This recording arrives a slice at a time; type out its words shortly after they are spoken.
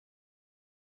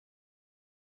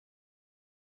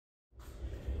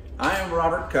I am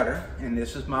Robert Cutter, and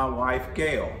this is my wife,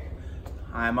 Gail.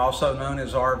 I'm also known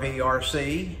as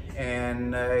RVRC,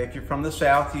 and if you're from the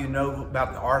South, you know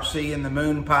about the RC and the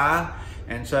moon pie,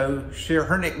 and so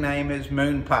her nickname is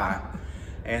Moon Pie.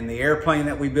 And the airplane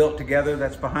that we built together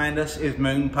that's behind us is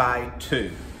Moon Pie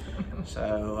 2.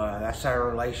 So that's our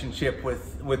relationship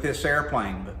with this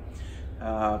airplane. But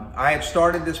I had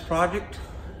started this project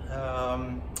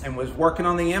and was working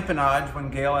on the empennage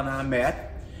when Gail and I met,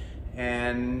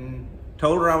 and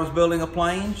told her I was building a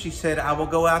plane. She said, "I will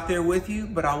go out there with you,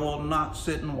 but I will not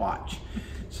sit and watch."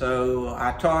 So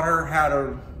I taught her how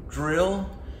to drill,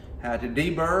 how to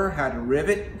deburr, how to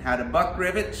rivet, how to buck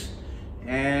rivets,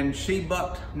 and she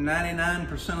bucked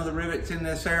 99% of the rivets in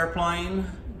this airplane,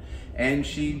 and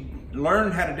she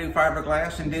learned how to do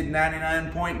fiberglass and did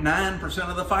 99.9%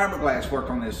 of the fiberglass work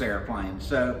on this airplane.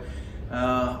 So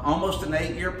almost an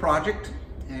 8-year project,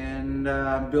 and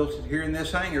built it here in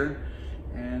this hangar,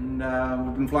 and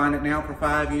we've been flying it now for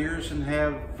 5 years and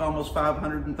have almost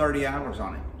 530 hours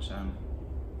on it. So.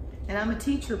 And I'm a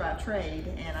teacher by trade,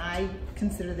 and I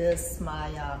consider this my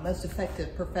most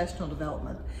effective professional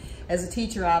development. As a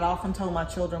teacher, I'd often told my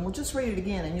children, well, just read it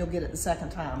again and you'll get it the second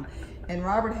time. And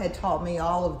Robert had taught me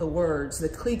all of the words, the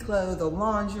clicquot, the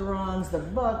longerons, the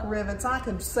buck rivets. I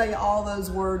could say all those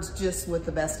words just with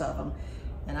the best of them.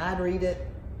 And I'd read it,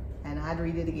 and I'd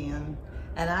read it again,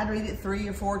 and I'd read it 3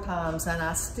 or 4 times, and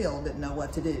I still didn't know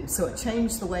what to do. So it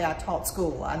changed the way I taught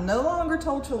school. I no longer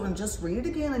told children, just read it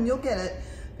again and you'll get it,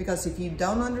 because if you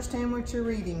don't understand what you're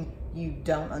reading, you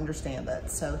don't understand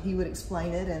it. So he would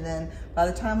explain it, and then by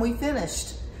the time we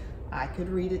finished, I could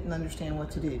read it and understand what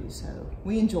to do. So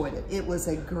we enjoyed it. It was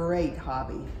a great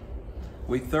hobby.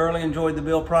 We thoroughly enjoyed the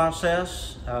build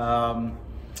process.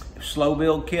 Slow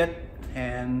build kit,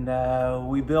 and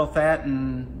we built that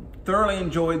and thoroughly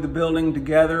enjoyed the building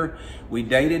together. We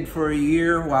dated for a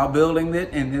year while building it,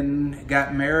 and then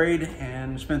got married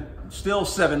and spent still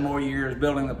 7 more years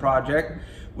building the project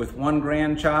with 1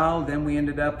 grandchild. Then we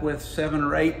ended up with 7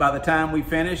 or 8 by the time we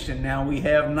finished, and now we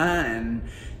have 9,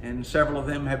 and several of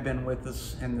them have been with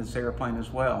us in this airplane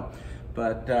as well.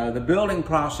 But the building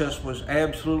process was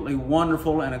absolutely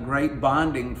wonderful and a great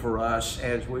bonding for us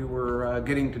as we were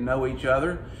getting to know each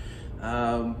other.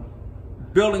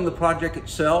 Building the project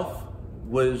itself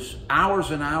was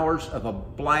hours and hours of a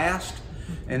blast,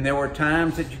 and there were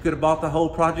times that you could have bought the whole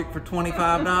project for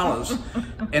 $25.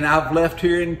 And I've left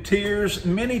here in tears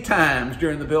many times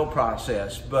during the build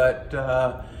process, but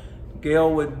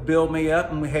Gail would build me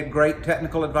up, and we had great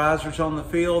technical advisors on the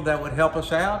field that would help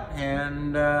us out,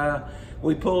 and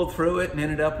we pulled through it and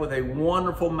ended up with a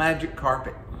wonderful magic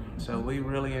carpet. So we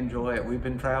really enjoy it. We've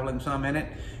been traveling some in it.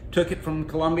 Took it from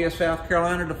Columbia, South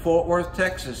Carolina to Fort Worth,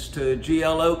 Texas to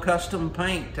GLO Custom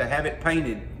Paint to have it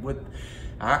painted with,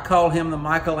 I call him the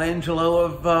Michelangelo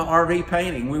of RV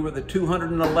painting. We were the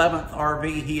 211th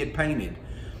RV he had painted,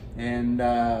 and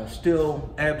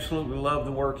still absolutely love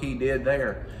the work he did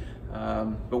there.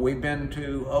 But we've been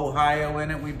to Ohio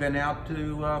in it. We've been out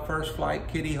to First Flight,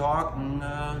 Kitty Hawk, and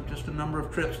just a number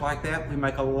of trips like that. We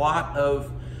make a lot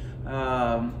of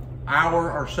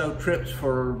hour or so trips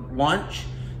for lunch,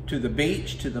 to the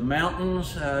beach, to the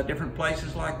mountains, different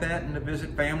places like that, and to visit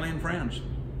family and friends.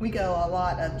 We go a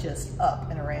lot of just up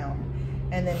and around.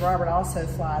 And then Robert also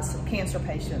flies some cancer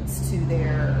patients to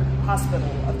their hospital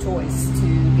of choice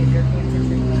to get their cancer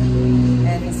treatment.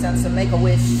 And he's done some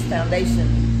Make-A-Wish Foundation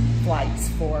flights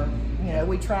for, you know,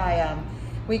 we try,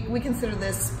 we consider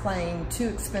this plane too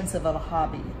expensive of a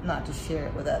hobby not to share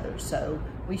it with others. So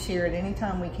we share it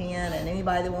anytime we can, and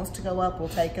anybody that wants to go up, we'll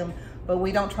take them. But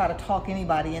we don't try to talk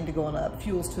anybody into going up.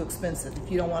 Fuel's too expensive.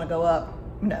 If you don't want to go up,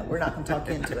 no, we're not going to talk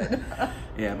you into it.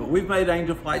 Yeah, but we've made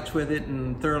angel flights with it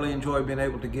and thoroughly enjoy being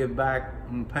able to give back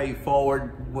and pay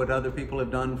forward what other people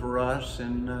have done for us,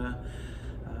 and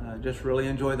just really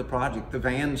enjoy the project. The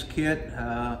Vans kit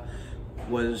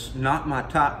was not my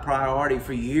top priority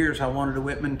for years. I wanted a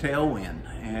Whitman tailwind,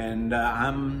 and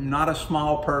I'm not a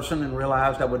small person and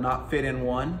realized I would not fit in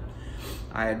one.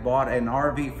 I had bought an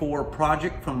RV4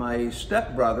 project from a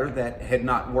stepbrother that had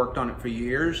not worked on it for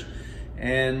years,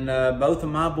 and both of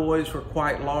my boys were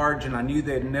quite large, and I knew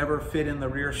they'd never fit in the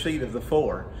rear seat of the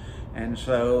 4. And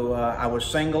so I was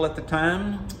single at the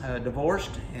time,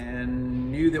 divorced,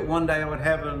 and knew that one day I would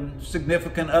have a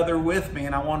significant other with me,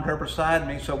 and I wanted her beside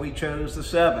me, so we chose the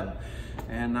 7.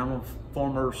 And I'm a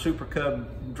former Super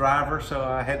Cub driver, so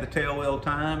I had the tailwheel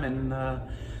time, and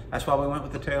that's why we went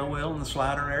with the tailwheel and the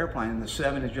slider airplane. And the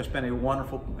 7 has just been a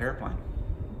wonderful airplane.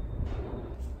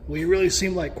 Well, you really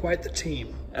seem like quite the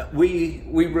team. We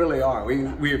really are.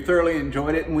 We thoroughly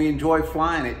enjoyed it, and we enjoy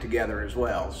flying it together as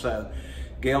well. So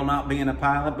Gail not being a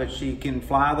pilot, but she can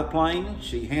fly the plane.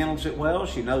 She handles it well.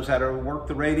 She knows how to work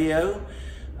the radio,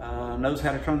 knows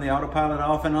how to turn the autopilot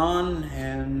off and on,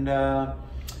 and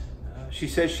she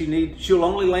says she'll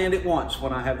only land it once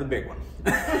when I have the big one.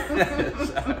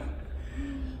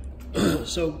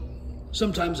 So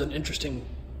sometimes an interesting,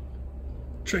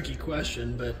 tricky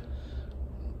question, but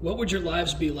what would your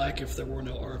lives be like if there were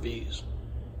no RVs?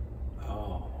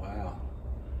 Oh, wow.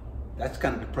 That's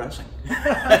kind of depressing.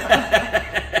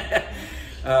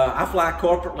 I fly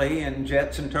corporately in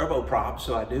jets and turboprops,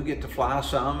 so I do get to fly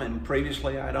some, and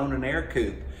previously I'd owned an air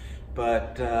coupe.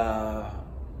 But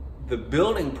the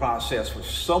building process was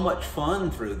so much fun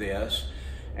through this,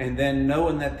 and then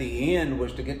knowing that the end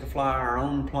was to get to fly our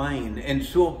own plane. And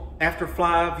so after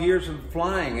 5 years of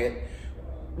flying it,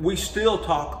 we still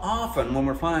talk often when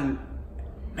we're flying,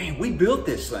 man, we built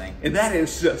this thing, and that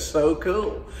is just so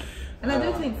cool. And I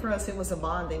do think for us it was a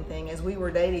bonding thing. As we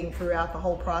were dating throughout the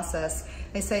whole process,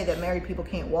 they say that married people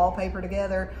can't wallpaper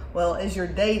together. Well, as you're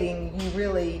dating, you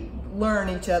really learn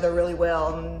each other really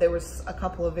well. And there was a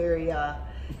couple of very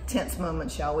tense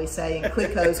moments, shall we say, and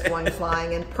Clico's going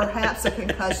flying, and perhaps a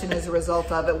concussion as a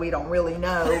result of it. We don't really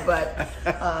know, but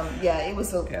yeah, it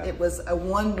was a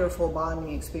wonderful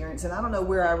bonding experience. And I don't know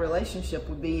where our relationship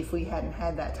would be if we hadn't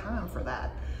had that time for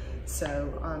that.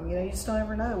 So, you know, you just don't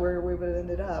ever know where we would have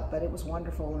ended up, but it was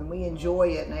wonderful, and we enjoy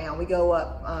it now. We go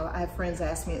up, I have friends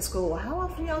ask me at school, how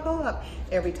often y'all go up?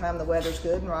 Every time the weather's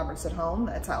good and Robert's at home,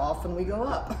 that's how often we go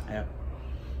up. Yeah.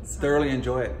 So. Thoroughly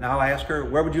enjoy it. And I'll ask her,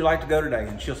 where would you like to go today?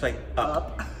 And she'll say,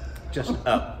 up. Just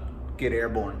up. Get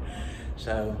airborne.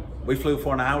 So, we flew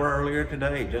for an hour earlier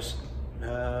today, just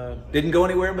didn't go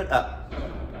anywhere but up.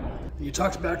 You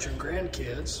talked about your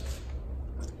grandkids.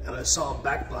 And I saw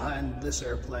back behind this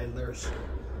airplane, there's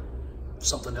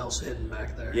something else hidden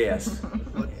back there. Yes.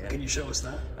 Can you show us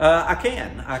that?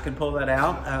 I can pull that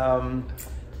out.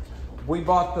 We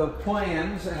bought the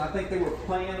plans, and I think they were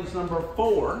plans number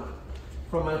 4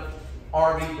 from an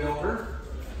RV builder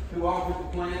who offered the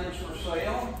plans for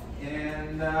sale.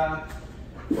 And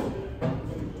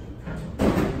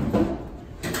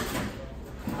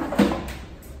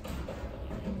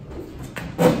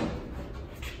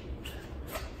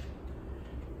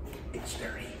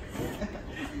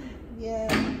yeah,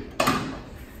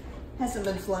 hasn't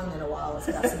been flown in a while. It's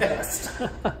got some dust.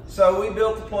 So we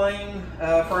built the plane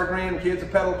for our grandkids, a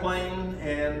pedal plane,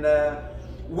 and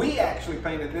we actually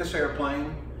painted this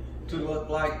airplane to look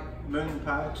like Moon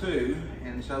Pie 2,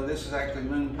 and so this is actually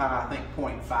Moon Pie, I think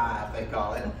 0.5 they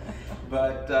call it.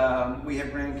 But we have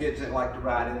grandkids that like to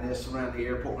ride in this around the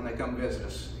airport when they come visit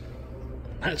us.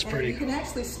 That's pretty cool. You can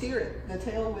actually steer it. The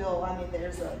tail wheel, I mean,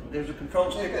 there's a control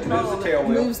stick that moves the tail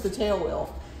wheel. Moves the tail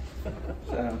wheel.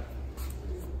 So.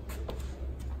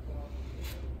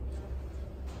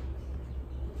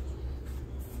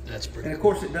 That's pretty And of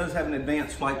course it does have an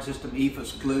advanced flight system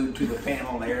EFIS glued to the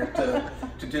panel there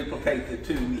to duplicate the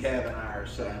 2 we have in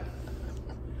ours. So.